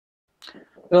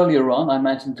Earlier on I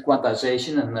mentioned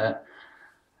quantization, and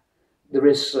there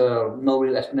is no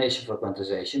real explanation for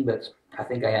quantization, but I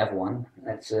think I have one.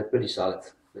 It's pretty solid,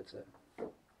 but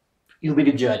you'll be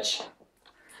the judge.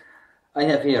 I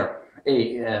have here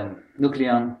a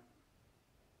nucleus,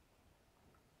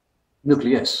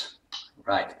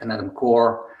 right, an atom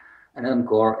core. An atom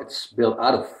core, it's built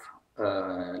out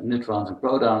of neutrons and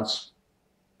protons.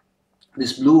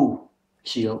 This blue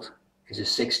shield is a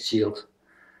sixth shield.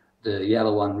 The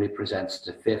yellow one represents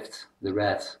the fifth, the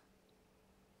red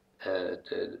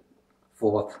the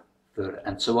fourth, third,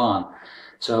 and so on.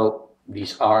 So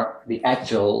these are the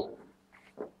actual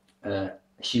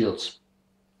shields.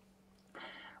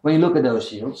 When you look at those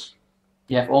shields,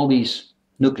 you have all these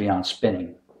nucleons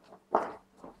spinning.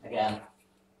 Again,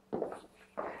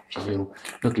 if you do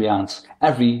nucleons,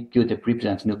 every Q-tip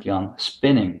represents a nucleon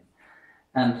spinning.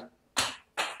 And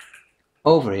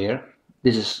over here,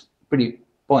 this is pretty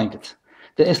pointed.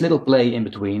 There is little play in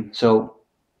between, so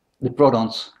the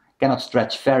protons cannot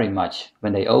stretch very much.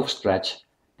 When they overstretch,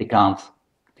 they can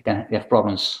have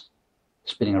problems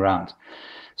spinning around.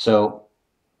 So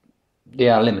they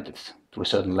are limited to a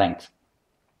certain length.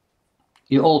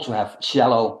 You also have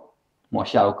more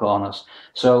shallow corners.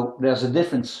 So there's a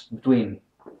difference between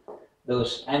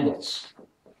those angles.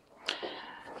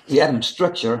 The atom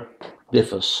structure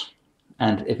differs,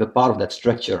 and if a part of that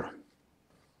structure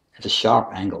has a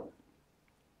sharp angle,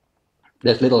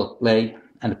 there's little play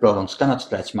and the protons cannot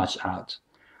stretch much out.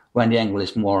 When the angle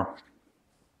is more,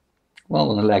 well,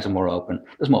 when the legs are more open,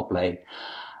 there's more play.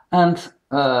 And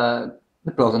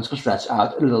the protons can stretch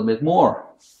out a little bit more.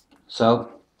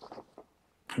 So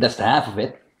that's the half of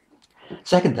it.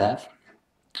 Second half,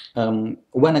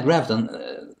 when a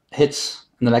graviton hits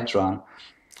an electron,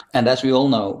 and as we all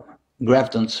know,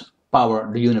 gravitons power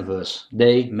the universe.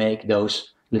 They make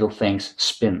those little things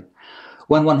spin.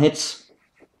 When one hits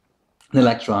an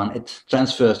electron, it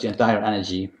transfers the entire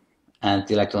energy, and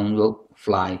the electron will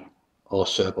fly or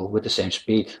circle with the same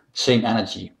speed, same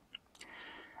energy.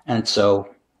 And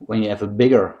so when you have a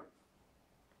bigger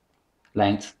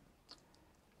length,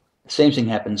 the same thing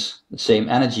happens, the same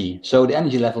energy. So the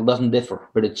energy level doesn't differ,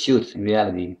 but it should in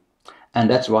reality. And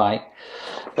that's why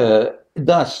it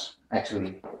does,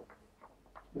 actually.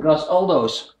 Because all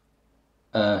those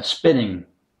spinning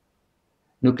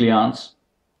nucleons,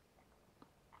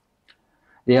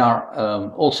 they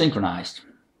are all synchronized.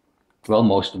 Well,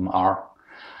 most of them are.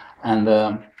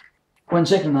 And when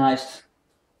synchronized,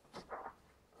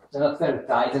 they're not very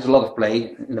tight. There's a lot of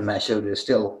play in the mesh, so there's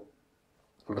still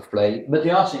a lot of play, but they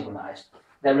are synchronized.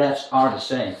 Their revs are the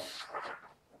same.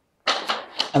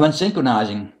 And when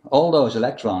synchronizing all those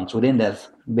electrons within that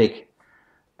big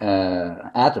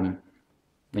atom,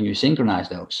 when you synchronize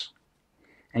those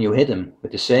and you hit them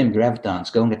with the same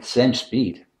gravitons going at the same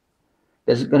speed,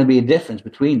 there's going to be a difference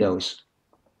between those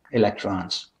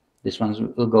electrons. This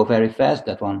one will go very fast,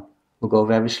 that one will go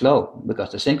very slow,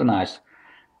 because they're synchronized.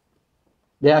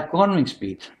 Their cornering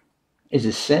speed is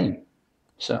the same,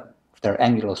 so their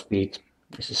angular speed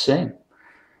is the same.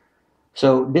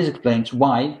 So this explains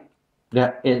why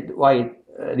the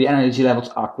energy levels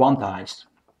are quantized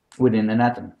within an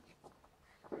atom.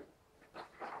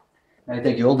 Now you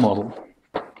take the old model,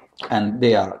 and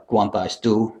they are quantized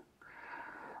too.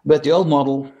 But the old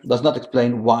model does not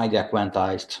explain why they are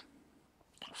quantized.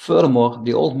 Furthermore,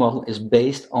 the old model is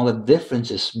based on the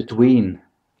differences between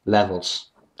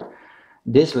levels.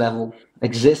 This level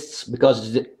exists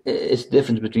because it's the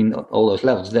difference between all those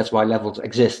levels. That's why levels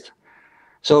exist.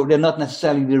 So they're not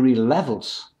necessarily the real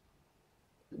levels.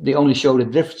 They only show the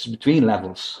difference between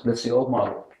levels. That's the old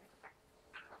model.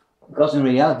 Because in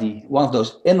reality, one of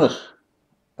those inner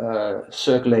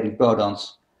circulating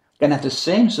protons can have the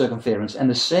same circumference and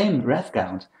the same rev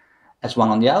count as one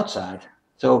on the outside.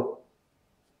 So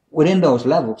within those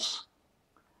levels,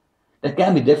 there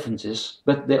can be differences,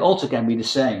 but they also can be the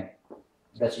same.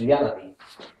 That's reality.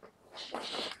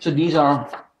 So these are,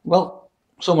 well,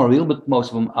 some are real, but most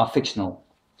of them are fictional.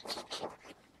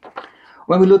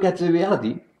 When we look at the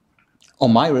reality, or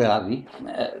my reality,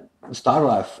 the star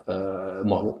drive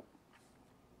model,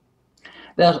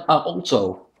 there are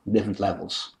also different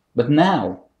levels, but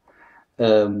now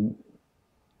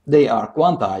they are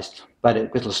quantized by the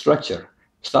crystal structure.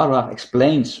 Star drive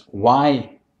explains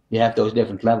why you have those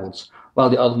different levels, while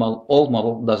the old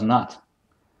model does not.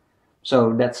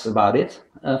 So that's about it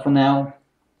for now.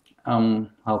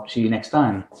 Hope to see you next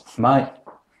time. Bye.